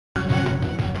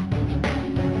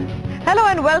Hello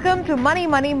and welcome to Money,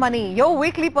 Money, Money, your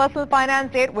weekly personal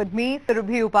finance date with me,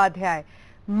 Surabhi Upadhyay.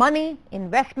 Money,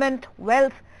 investment,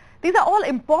 wealth, these are all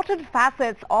important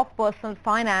facets of personal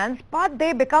finance, but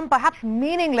they become perhaps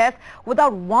meaningless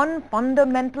without one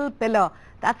fundamental pillar.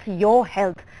 That's your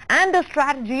health and a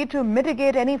strategy to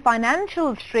mitigate any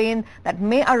financial strain that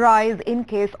may arise in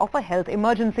case of a health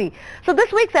emergency. So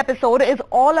this week's episode is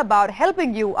all about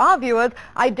helping you, our viewers,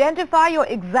 identify your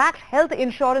exact health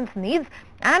insurance needs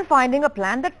and finding a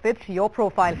plan that fits your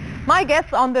profile. My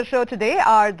guests on the show today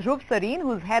are Dhruv Sareen,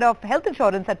 who's Head of Health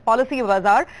Insurance at Policy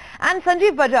Bazaar, and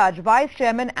Sanjiv Bajaj, Vice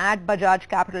Chairman at Bajaj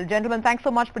Capital. Gentlemen, thanks so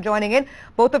much for joining in.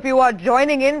 Both of you are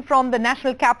joining in from the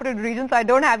National Capital Region, so I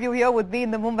don't have you here with me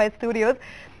in the Mumbai studios.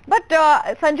 But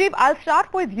Sanjiv, I'll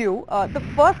start with you. The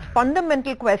first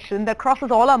fundamental question that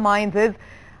crosses all our minds is,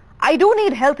 I do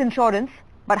need health insurance,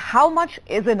 but how much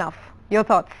is enough? Your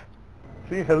thoughts?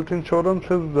 See, health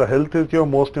is your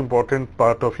most important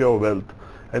part of your wealth.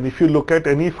 And if you look at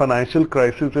any financial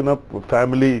crisis in a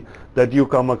family that you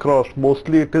come across,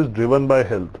 mostly it is driven by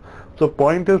health. So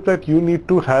point is that you need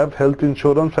to have health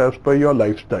insurance as per your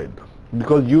lifestyle,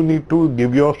 because you need to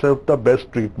give yourself the best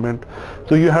treatment.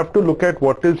 So you have to look at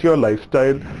what is your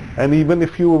lifestyle, and even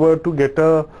if you were to get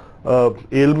a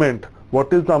ailment,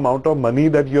 what is the amount of money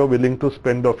that you are willing to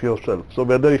spend of yourself. So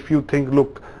whether if you think,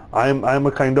 look, I'm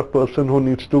a kind of person who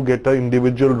needs to get an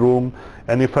individual room,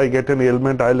 and if I get an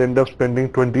ailment I'll end up spending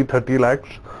 20-30 lakhs.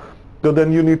 So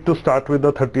then you need to start with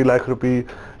a 30 lakh rupee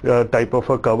type of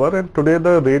a cover, and today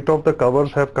the rate of the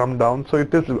covers have come down, so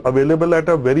it is available at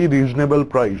a very reasonable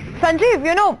price. Sanjiv,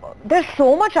 you know, there's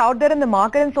so much out there in the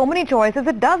market and so many choices.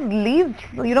 It does leave,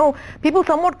 people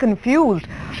somewhat confused.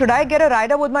 Should I get a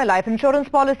rider with my life insurance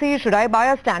policy? Should I buy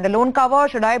a standalone cover?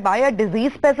 Should I buy a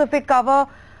disease specific cover?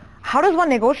 How does one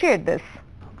negotiate this?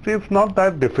 See, it's not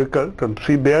that difficult. And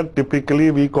see, they are typically,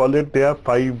 we call it, there are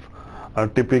five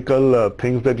typical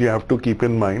things that you have to keep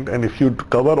in mind. And if you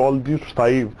cover all these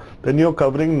five, then you're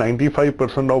covering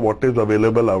 95% of what is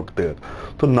available out there.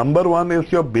 So number one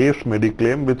is your base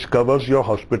Medi-Claim, which covers your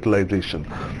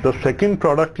hospitalization. The second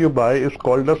product you buy is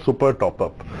called a super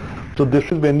top-up. So this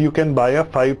is when you can buy a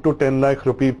 5 to 10 lakh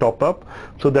rupee top up.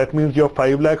 So that means your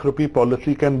 5 lakh rupee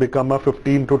policy can become a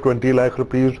 15 to 20 lakh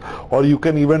rupees, or you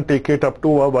can even take it up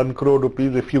to a 1 crore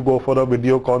rupees if you go for a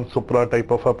Videocon Supra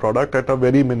type of a product at a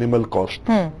very minimal cost.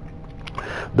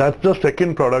 That's the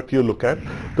second product you look at.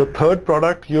 The third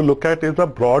product you look at is a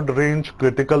broad range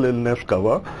critical illness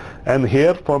cover. And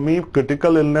here for me,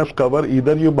 critical illness cover,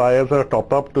 either you buy as a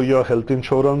top up to your health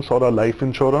insurance or a life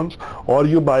insurance, or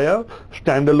you buy a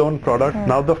standalone product.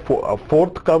 Now the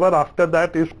fourth cover after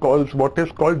that is what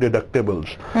is called deductibles.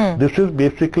 This is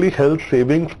basically health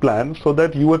savings plan, so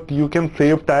that you can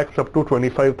save tax up to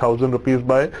 25,000 rupees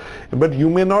but you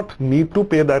may not need to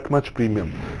pay that much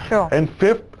premium. Sure. And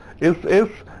fifth is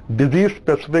disease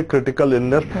specific critical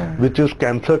illness, which is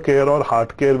cancer care or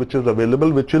heart care, which is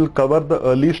available, which will cover the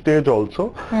early stage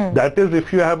also. That is,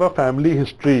 if you have a family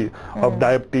history of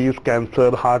diabetes,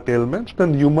 cancer, heart ailments,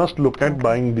 then you must look at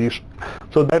buying these,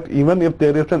 so that even if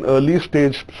there is an early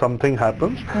stage something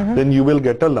happens, then you will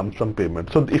get a lump sum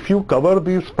payment. So if you cover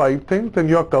these five things, then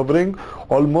you are covering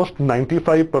almost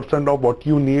 95% of what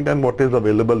you need and what is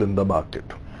available in the market.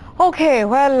 Okay,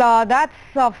 well, that's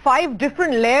five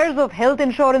different layers of health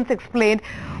insurance explained.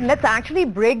 Let's actually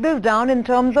break this down in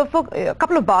terms of a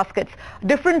couple of baskets.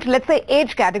 Different, let's say,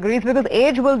 age categories, because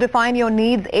age will define your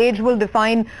needs, age will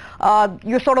define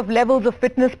your sort of levels of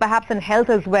fitness, perhaps, and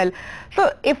health as well.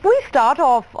 So if we start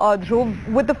off,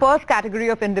 Dhruv, with the first category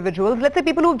of individuals, let's say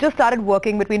people who've just started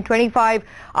working between 25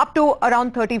 up to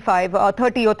around 35,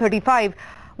 30 or 35,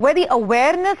 where the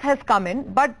awareness has come in,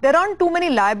 but there aren't too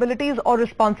many liabilities or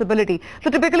responsibility.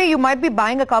 So typically you might be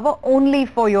buying a cover only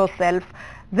for yourself.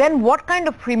 Then what kind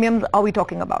of premiums are we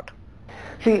talking about?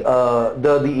 See,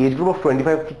 the age group of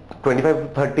 25 to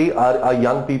 30 are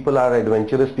young people, are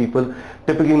adventurous people,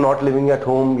 typically not living at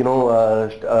home,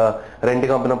 renting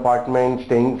up an apartment,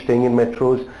 staying in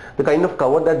metros. The kind of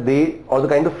cover that the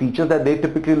kind of features that they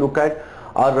typically look at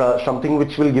are something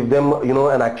which will give them,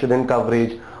 an accident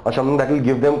coverage, or something that will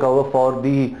give them cover for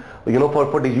the,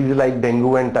 for diseases like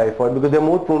dengue and typhoid, because they're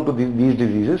more prone to these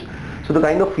diseases. So the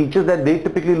kind of features that they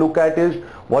typically look at is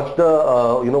what's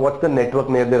the, what's the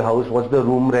network near their house, what's the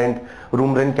room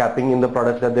rent capping in the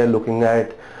products that they're looking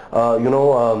at,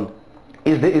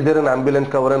 is there an ambulance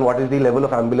cover, and what is the level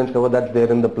of ambulance cover that's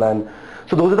there in the plan.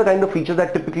 So those are the kind of features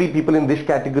that typically people in this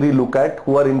category look at,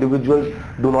 who are individuals,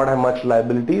 do not have much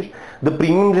liabilities. The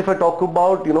premiums, if I talk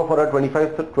about, for a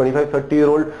 25, 30 year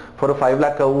old, for a 5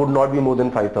 lakh cover would not be more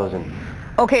than 5,000.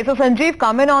 Okay, so Sanjiv,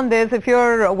 comment on this. If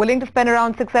you're willing to spend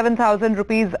around 6,000-7,000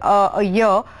 rupees a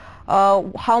year,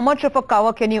 how much of a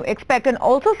cover can you expect? And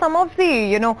also some of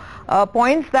the,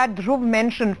 points that Dhruv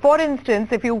mentioned. For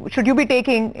instance, should you be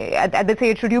taking at this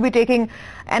age, should you be taking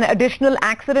an additional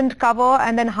accident cover,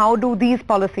 and then how do these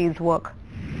policies work?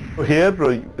 Here,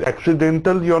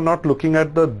 accidental, you're not looking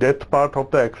at the death part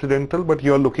of the accidental, but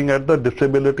you're looking at the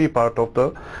disability part of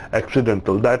the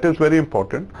accidental. That is very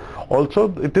important.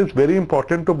 Also, it is very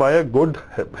important to buy a good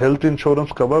health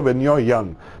insurance cover when you're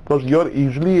young, because you're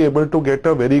easily able to get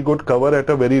a very good cover at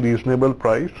a very reasonable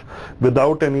price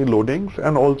without any loadings,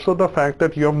 and also the fact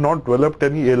that you have not developed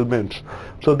any ailments,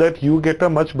 so that you get a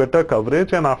much better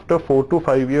coverage, and after 4 to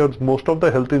 5 years, most of the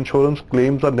health insurance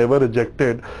claims are never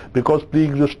rejected because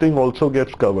pre-existing also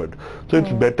gets covered. So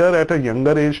it's better at a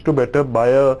younger age to buy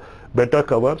a better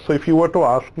cover. So if you were to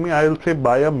ask me, I'll say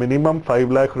buy a minimum 5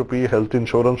 lakh rupee health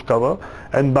insurance cover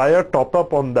and buy a top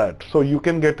up on that. So you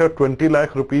can get a 20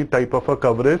 lakh rupee type of a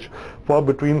coverage for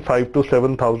between 5 to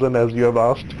 7,000 as you have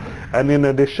asked. And in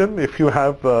addition, if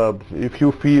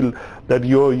you feel that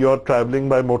you're traveling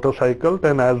by motorcycle,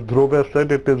 then as Dhruv has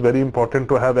said, it is very important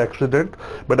to have accident.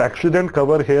 But accident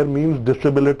cover here means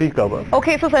disability cover.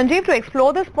 Okay, so Sanjiv, to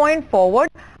explore this point forward,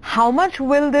 how much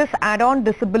will this add-on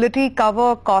disability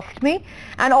cover cost me?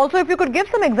 And also if you could give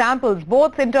some examples,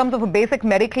 both in terms of a basic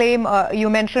Medi-Claim, you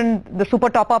mentioned the super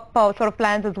top-up sort of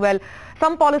plans as well,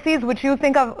 some policies which you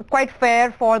think are quite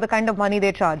fair for the kind of money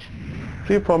they charge.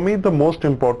 See, for me, the most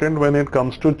important when it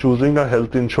comes to choosing a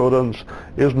health insurance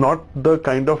is not the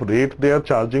kind of rate they are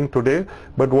charging today,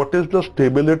 but what is the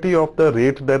stability of the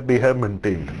rate that they have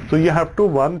maintained. So you have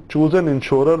to, choose an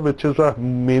insurer which is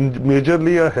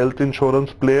majorly a health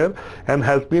insurance player and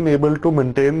has been able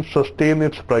to sustain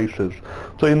its prices.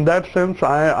 So in that sense,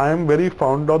 I am very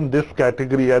fond on this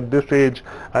category at this age.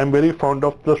 I am very fond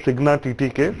of the Cigna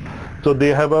TTK. So they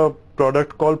have a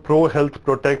product called Pro Health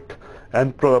Protect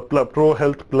and Pro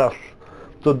Health Plus.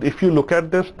 So if you look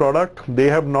at this product, they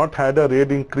have not had a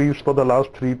rate increase for the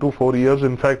last 3 to 4 years.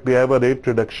 In fact, they have a rate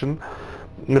reduction.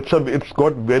 It's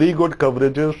got very good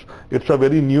coverages. It's a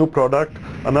very new product.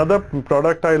 Another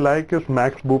product I like is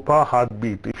Max Bupa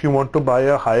Heartbeat. If you want to buy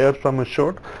a higher sum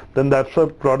assured, then that's a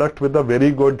product with a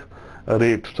very good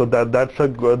rate. So that's a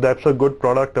good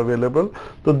product available.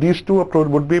 So these two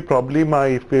would be probably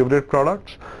my favorite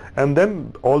products. And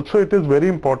then also it is very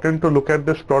important to look at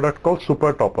this product called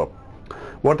Super Top Up.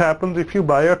 What happens if you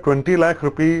buy a 20 lakh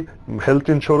rupee health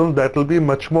insurance? That will be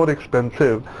much more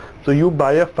expensive. So you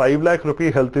buy a 5 lakh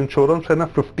rupee health insurance and a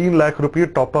 15 lakh rupee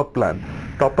top up plan.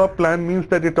 Top up plan means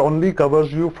that it only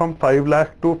covers you from 5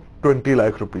 lakh to 20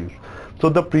 lakh rupees. So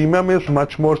the premium is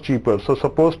much more cheaper. So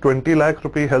suppose 20 lakh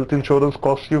rupee health insurance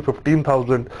costs you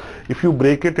 15,000. If you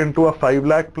break it into a 5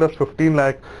 lakh plus 15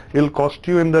 lakh, it will cost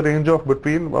you in the range of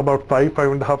between about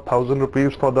 5,500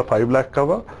 rupees for the 5 lakh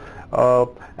cover.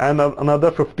 And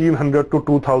another 1,500 to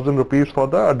 2,000 rupees for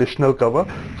the additional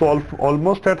cover. So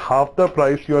almost at half the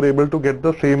price you are able to get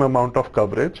the same amount of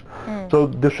coverage. So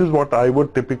this is what I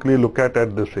would typically look at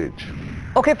this age.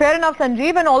 Okay, fair enough,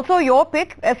 Sanjiv. And also your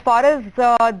pick as far as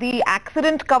the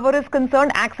accident cover is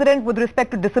concerned, accident with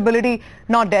respect to disability,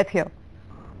 not death here.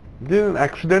 The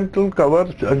accidental cover,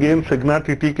 again Cigna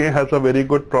TTK has a very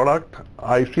good product.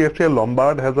 ICICI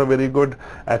Lombard has a very good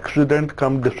accident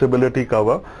cum disability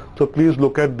cover. So please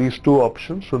look at these two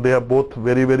options. So they are both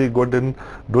very, very good in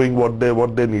doing what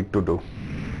they need to do.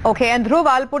 Okay, and Dhruv,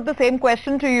 I'll put the same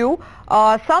question to you.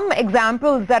 Some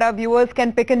examples that our viewers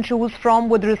can pick and choose from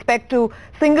with respect to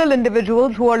single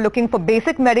individuals who are looking for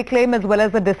basic Medi-Claim as well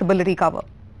as the disability cover.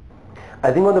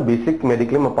 I think on the basic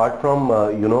Medi-Claim, apart from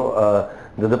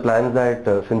the plans that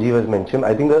Sanjiv has mentioned,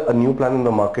 I think a new plan in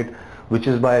the market which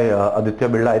is by Aditya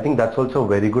Birla, I think that's also a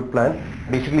very good plan.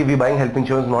 Basically, we're buying health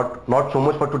insurance not so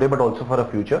much for today but also for the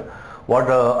future. What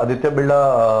Aditya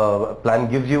Birla plan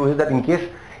gives you is that in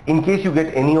case you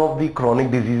get any of the chronic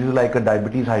diseases like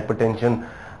diabetes, hypertension,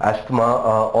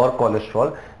 asthma or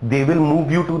cholesterol, they will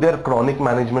move you to their chronic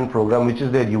management program, which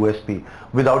is their USP,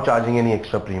 without charging any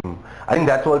extra premium. I think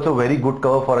that's also a very good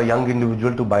cover for a young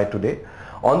individual to buy today.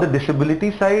 On the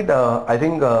disability side, I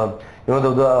think other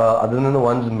than the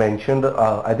ones mentioned,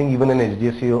 I think even an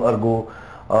HDFC or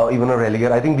Go, even a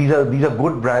Relier, I think these are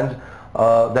good brands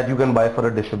that you can buy for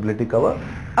a disability cover.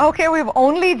 Okay, we've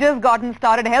only just gotten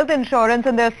started. Health insurance,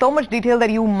 and there's so much detail that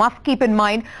you must keep in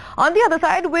mind. On the other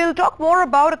side, we'll talk more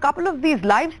about a couple of these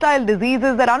lifestyle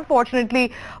diseases that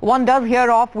unfortunately one does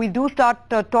hear of. We do start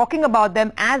talking about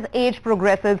them as age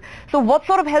progresses. So what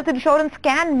sort of health insurance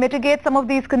can mitigate some of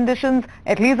these conditions,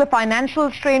 at least the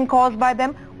financial strain caused by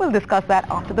them? We'll discuss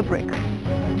that after the break.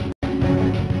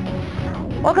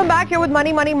 Welcome back. Here with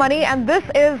Money, Money, Money, and this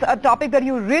is a topic that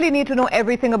you really need to know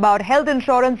everything about. Health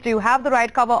insurance, do you have the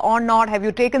right cover or not? Have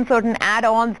you taken certain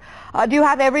add-ons? Do you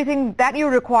have everything that you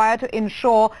require to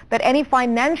ensure that any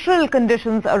financial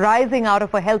conditions arising out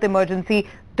of a health emergency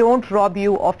don't rob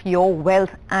you of your wealth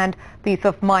and peace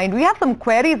of mind? We have some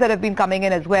queries that have been coming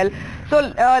in as well. So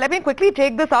let me quickly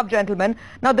take this up, gentlemen.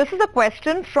 Now, this is a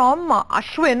question from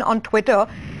Ashwin on Twitter.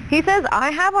 He says, I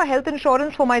have a health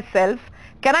insurance for myself.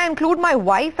 Can I include my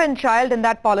wife and child in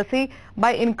that policy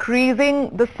by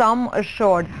increasing the sum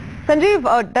assured?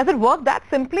 Sanjiv, does it work that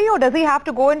simply, or does he have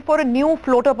to go in for a new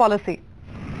floater policy?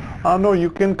 No, you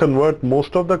can convert.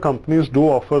 Most of the companies do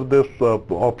offer this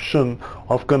option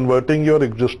of converting your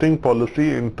existing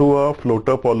policy into a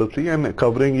floater policy and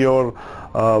covering your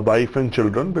wife and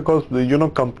children, because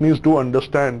companies do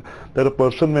understand that a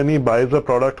person, when he buys a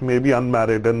product, may be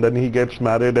unmarried and then he gets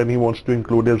married and he wants to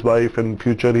include his wife, and in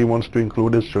future he wants to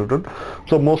include his children.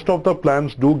 So most of the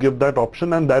plans do give that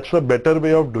option, and that's a better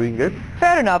way of doing it.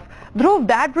 Fair enough. Dhruv,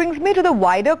 that brings me to the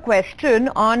wider question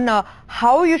on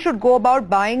how you should go about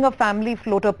buying a family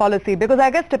floater policy, because I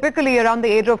guess typically around the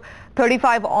age of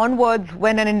 35 onwards,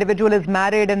 when an individual is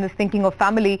married and is thinking of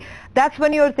family, that's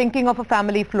when you're thinking of a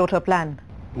family floater plan.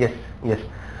 Yes, yes.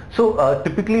 So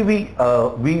typically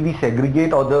we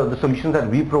segregate, or the solutions that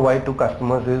we provide to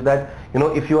customers is that,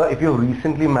 if you're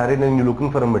recently married and you're looking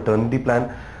for a maternity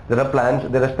plan, there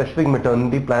are specific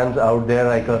maternity plans out there,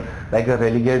 like a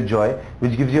Religare Joy,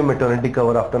 which gives you a maternity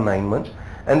cover after 9 months.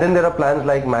 And then there are plans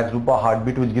like Max Rupa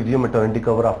Heartbeat, which gives you a maternity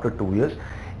cover after 2 years.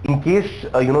 In case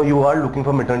you are looking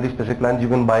for maternity specific plans, you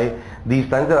can buy these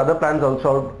plans. There are other plans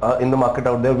also in the market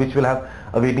out there which will have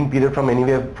a waiting period from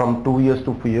anywhere from 2 years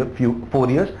to 4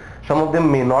 years. Some of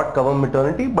them may not cover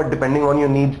maternity, but depending on your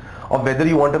needs of whether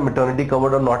you want a maternity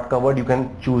covered or not covered, you can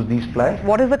choose these plans.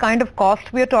 What is the kind of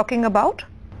cost we are talking about?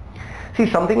 See,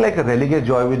 something like a Religare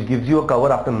Joy, which gives you a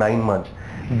cover after 9 months.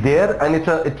 And it's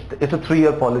a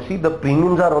 3-year policy. The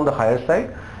premiums are on the higher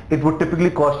side. It would typically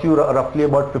cost you roughly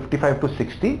about 55 to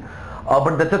 60,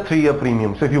 but that's a 3-year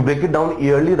premium. So if you break it down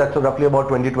yearly, that's roughly about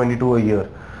 20-22 a year.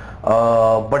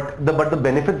 But the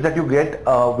benefits that you get,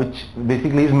 which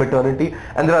basically is maternity,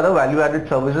 and there are other value-added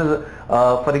services.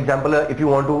 For example, if you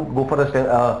want to go for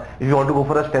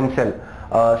a stem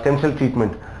cell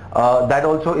treatment, that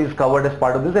also is covered as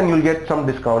part of this, and you'll get some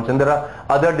discounts. And there are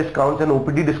other discounts and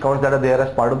OPD discounts that are there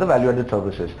as part of the value-added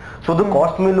services. So the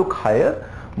cost may look higher,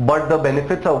 but the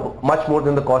benefits are much more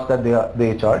than the cost that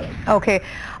they charge. Okay.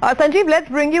 Sanjiv, let's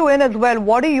bring you in as well.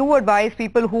 What do you advise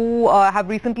people who have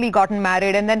recently gotten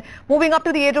married and then moving up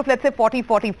to the age of, let's say, 40,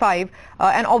 45,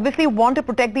 and obviously want to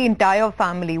protect the entire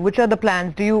family? Which are the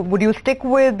plans? Would you stick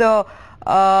with Cigna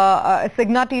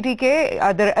TTK?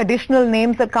 Are there additional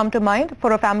names that come to mind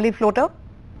for a family floater?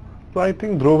 So I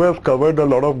think Dhruv has covered a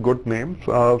lot of good names.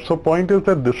 So point is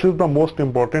that this is the most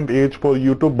important age for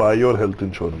you to buy your health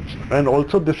insurance. And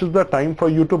also this is the time for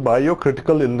you to buy your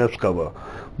critical illness cover,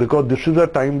 because this is a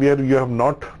time where you have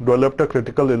not developed a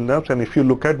critical illness. And if you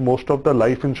look at most of the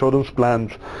life insurance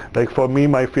plans, like for me,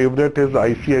 my favorite is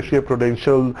ICICI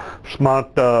Prudential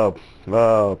Smart,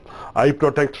 I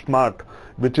Protect Smart,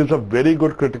 which is a very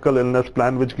good critical illness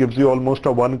plan, which gives you almost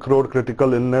a 1 crore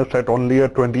critical illness at only a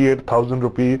 28,000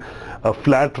 rupee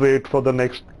flat rate for the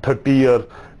next 30-year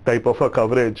type of a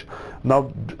coverage.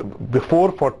 Now,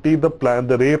 before 40,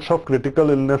 the rates of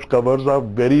critical illness covers are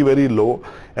very, very low.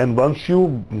 And once you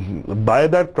buy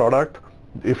that product,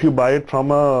 if you buy it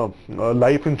from a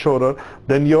life insurer,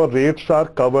 then your rates are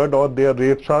covered, or their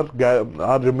rates are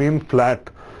remain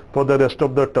flat for the rest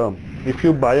of the term. If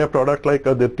you buy a product like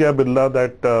Aditya Birla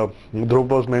that Dhruv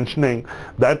was mentioning,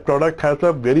 that product has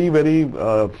a very, very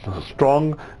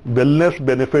strong wellness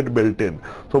benefit built in.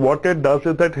 So what it does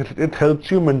is that it helps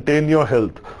you maintain your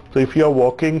health. So if you are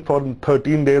walking for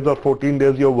 13 days or 14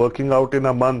 days, you're working out in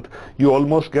a month, you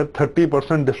almost get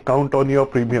 30% discount on your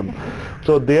premium.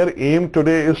 So their aim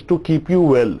today is to keep you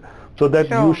well, so that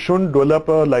you shouldn't develop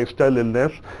a lifestyle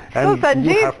illness, and so Sanjiv,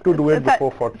 you have to do it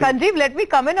before 40. Sanjiv, let me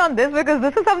come in on this, because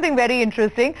this is something very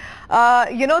interesting.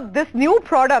 This new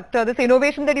product, this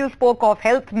innovation that you spoke of,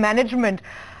 health management,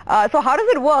 so how does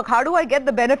it work? How do I get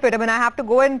the benefit? I mean, I have to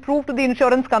go and prove to the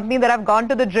insurance company that I've gone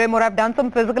to the gym or I've done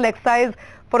some physical exercise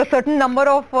for a certain number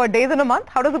of days in a month?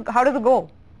 How does it go?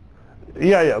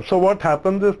 Yeah. So what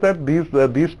happens is that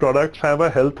these products have a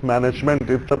health management.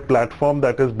 It's a platform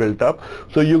that is built up.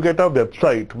 So you get a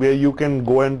website where you can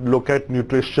go and look at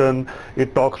nutrition.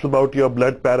 It talks about your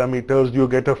blood parameters. You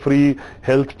get a free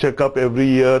health checkup every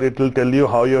year. It will tell you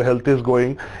how your health is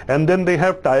going. And then they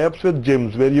have tie-ups with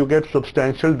gyms where you get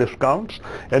substantial discounts.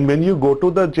 And when you go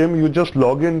to the gym, you just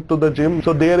log into the gym.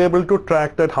 So they are able to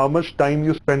track that how much time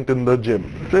you spent in the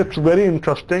gym. So it's very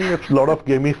interesting. It's a lot of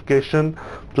gamification.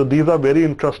 So these are very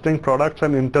interesting products,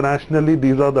 and internationally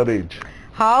these are the rage.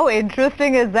 How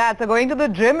interesting is that? So going to the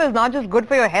gym is not just good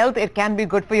for your health, it can be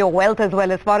good for your wealth as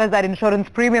well as far as that insurance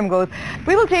premium goes.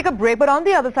 We will take a break, but on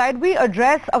the other side we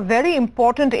address a very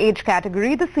important age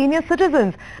category, the senior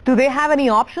citizens. Do they have any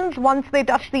options once they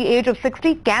touch the age of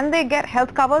 60? Can they get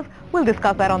health covers? We'll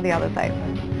discuss that on the other side.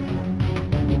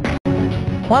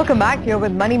 Welcome back here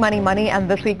with Money, Money, Money, and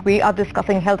this week we are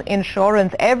discussing health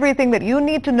insurance, everything that you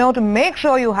need to know to make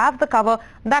sure you have the cover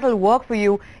that will work for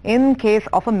you in case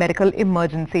of a medical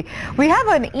emergency. We have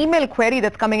an email query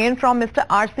that's coming in from Mr.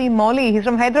 R.C. Molly. He's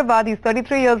from Hyderabad. He's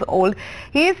 33 years old.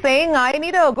 He is saying, I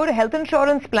need a good health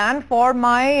insurance plan for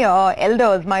my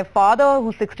elders, my father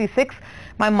who's 66,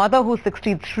 my mother who's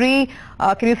 63.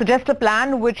 Can you suggest a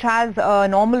plan which has a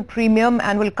normal premium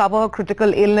and will cover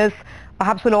critical illness?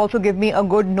 Perhaps will also give me a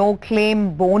good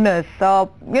no-claim bonus.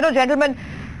 Gentlemen,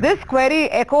 this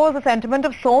query echoes the sentiment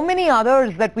of so many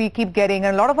others that we keep getting,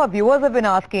 and a lot of our viewers have been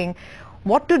asking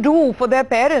what to do for their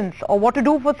parents or what to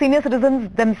do for senior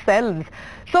citizens themselves.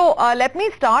 So let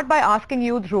me start by asking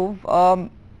you,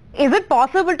 Dhruv, is it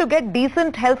possible to get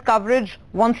decent health coverage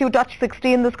once you touch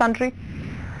 60 in this country?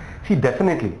 See,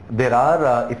 definitely. There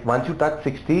are, if once you touch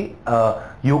 60,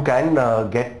 you can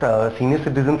get senior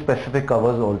citizen specific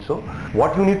covers also.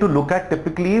 What you need to look at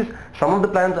typically is some of the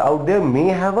plans out there may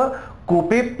have a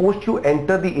copay post you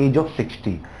enter the age of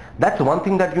 60. That's one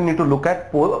thing that you need to look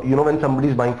at, when somebody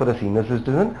is buying for a senior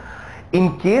citizen.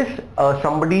 In case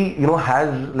somebody,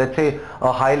 has, let's say,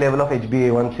 a high level of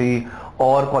HbA1c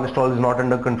or cholesterol is not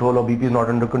under control or BP is not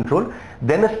under control,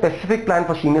 then a specific plan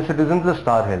for senior citizens is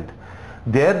Star Health.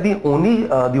 There the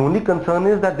only concern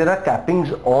is that there are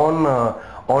cappings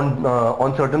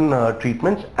on certain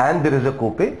treatments, and there is a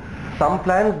copay. Some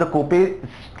plans the copay,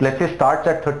 let's say, starts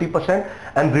at 30%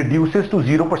 and reduces to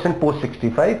 0% post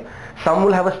 65. Some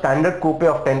will have a standard copay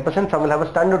of 10%, some will have a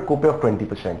standard copay of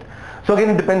 20%. So again,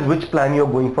 it depends which plan you're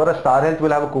going for. A Star Health will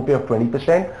have a copay of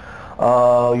 20%.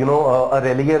 A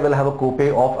Religare will have a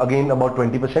copay of again about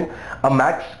 20%. A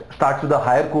Max starts with a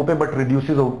higher copay but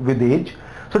reduces with age.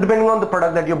 So depending on the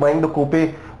product that you're buying, the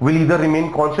copay will either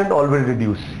remain constant or will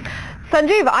reduce.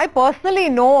 Sanjiv, I personally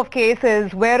know of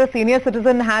cases where a senior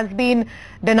citizen has been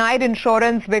denied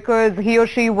insurance because he or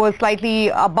she was slightly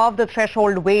above the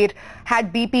threshold weight,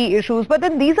 had BP issues, but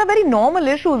then these are very normal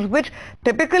issues which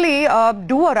typically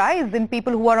do arise in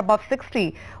people who are above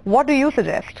 60. What do you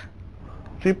suggest?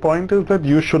 The point is that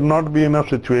you should not be in a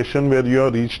situation where you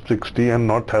have reached 60 and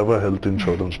not have a health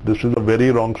insurance. This is a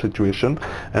very wrong situation,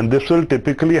 and this will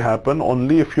typically happen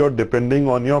only if you're depending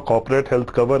on your corporate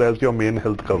health cover as your main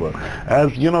health cover.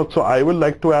 As you know, so I would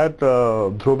like to add,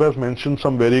 Dhruv has mentioned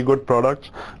some very good products.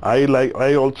 I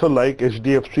also like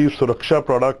HDFC Suraksha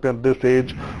product at this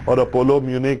age, or Apollo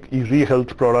Munich Easy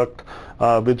Health product.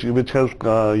 Which has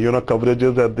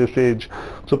coverages at this age.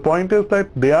 So point is that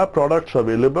there are products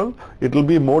available. It will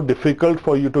be more difficult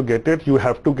for you to get it. You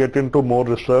have to get into more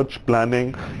research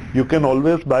planning. You can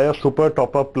always buy a super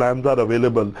top-up plans are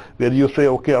available where you say,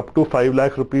 okay, up to 5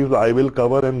 lakh rupees I will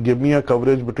cover and give me a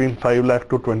coverage between 5 lakh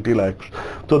to 20 lakhs.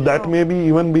 So that may be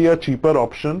even be a cheaper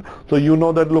option. So you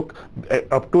know that, look,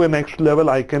 up to a next level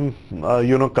I can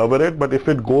cover it, but if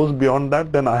it goes beyond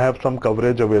that, then I have some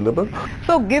coverage available.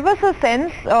 So give us a sense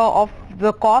of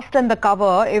the cost and the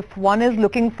cover. If one is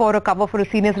looking for a cover for a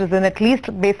senior citizen, at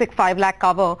least basic 5 lakh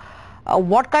cover,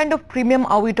 what kind of premium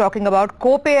are we talking about?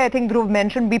 Copay, I think Dhruv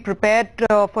mentioned, be prepared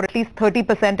for at least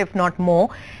 30% if not more.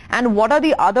 And what are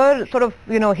the other sort of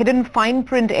hidden fine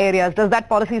print areas? Does that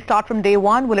policy start from day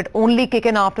one? Will it only kick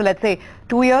in after, let's say,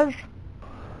 2 years?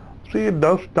 See, it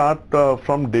does start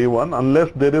from day one unless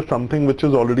there is something which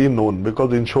is already known,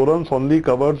 because insurance only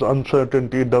covers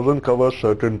uncertainty, it doesn't cover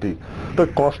certainty. The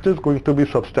cost is going to be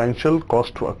substantial.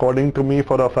 Cost, according to me,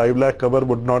 for a 5 lakh cover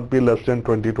would not be less than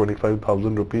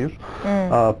 25,000 rupees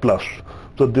plus.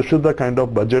 So this is the kind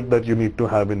of budget that you need to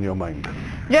have in your mind.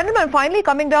 Gentlemen, finally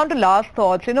coming down to last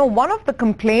thoughts, one of the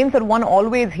complaints that one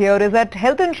always hears is that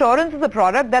health insurance is a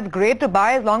product that's great to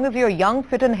buy as long as you're young,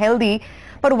 fit and healthy.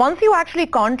 But once you actually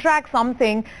contract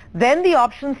something, then the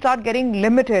options start getting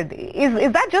limited.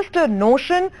 Is that just a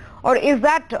notion, or is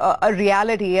that a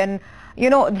reality? And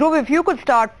Dhruv, if you could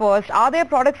start first, are there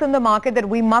products in the market that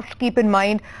we must keep in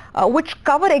mind which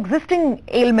cover existing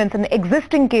ailments and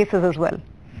existing cases as well?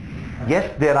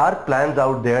 Yes, there are plans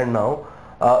out there now.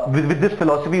 With this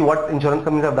philosophy, what insurance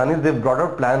companies have done is they've brought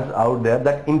out plans out there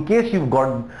that in case you've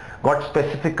got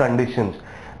specific conditions,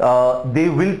 they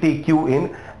will take you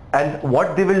in, and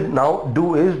what they will now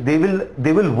do is they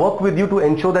will work with you to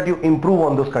ensure that you improve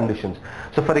on those conditions.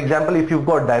 So for example, if you've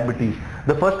got diabetes,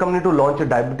 the first company to launch a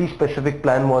diabetes specific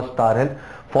plan was Star Health,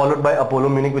 followed by Apollo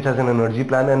Munich, which has an energy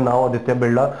plan, and now Aditya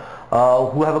Birla,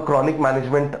 who have a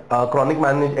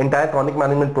entire chronic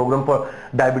management program for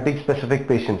diabetic specific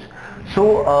patients.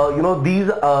 So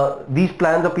these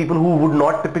plans are people who would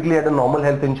not typically have a normal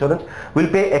health insurance will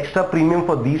pay extra premium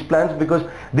for these plans, because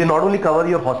they not only cover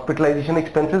your hospitalization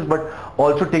expenses but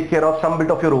also take care of some bit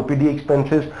of your OPD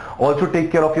expenses, also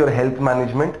take care of your health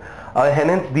management.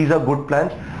 Hence these are good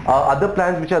plans. Other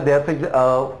plans which are there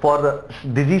for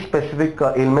disease specific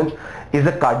ailments is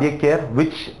a cardiac care,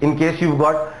 which in case you've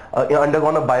got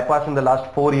undergone a bypass in the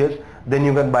last 4 years, then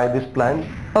you can buy this plan.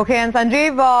 Okay, and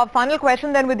Sanjiv, final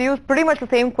question then with you, pretty much the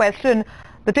same question.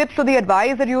 The tips or the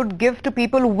advice that you would give to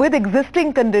people with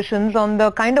existing conditions on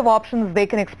the kind of options they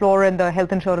can explore in the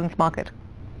health insurance market?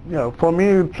 Yeah, for me,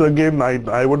 it's again,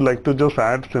 I would like to just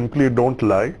add simply don't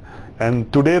lie.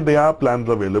 And today there are plans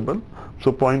available.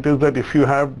 So point is that if you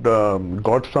have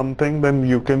got something, then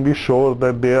you can be sure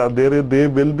that there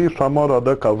will be some or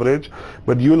other coverage,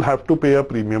 but you'll have to pay a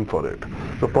premium for it.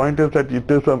 The point is that it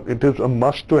is a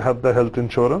must to have the health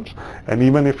insurance, and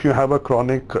even if you have a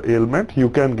chronic ailment, you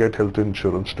can get health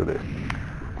insurance today.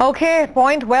 Okay,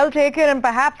 point well taken, and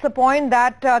perhaps a point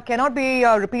that cannot be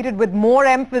repeated with more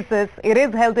emphasis. It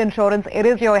is health insurance, it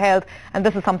is your health, and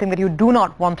this is something that you do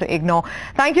not want to ignore.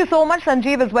 Thank you so much,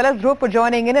 Sanjiv, as well as Dhruv, for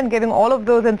joining in and giving all of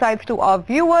those insights to our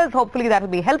viewers. Hopefully that will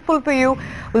be helpful for you.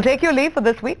 We'll take your leave for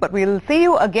this week, but we'll see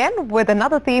you again with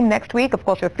another theme next week. Of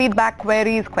course, your feedback,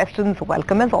 queries, questions,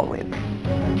 welcome as always.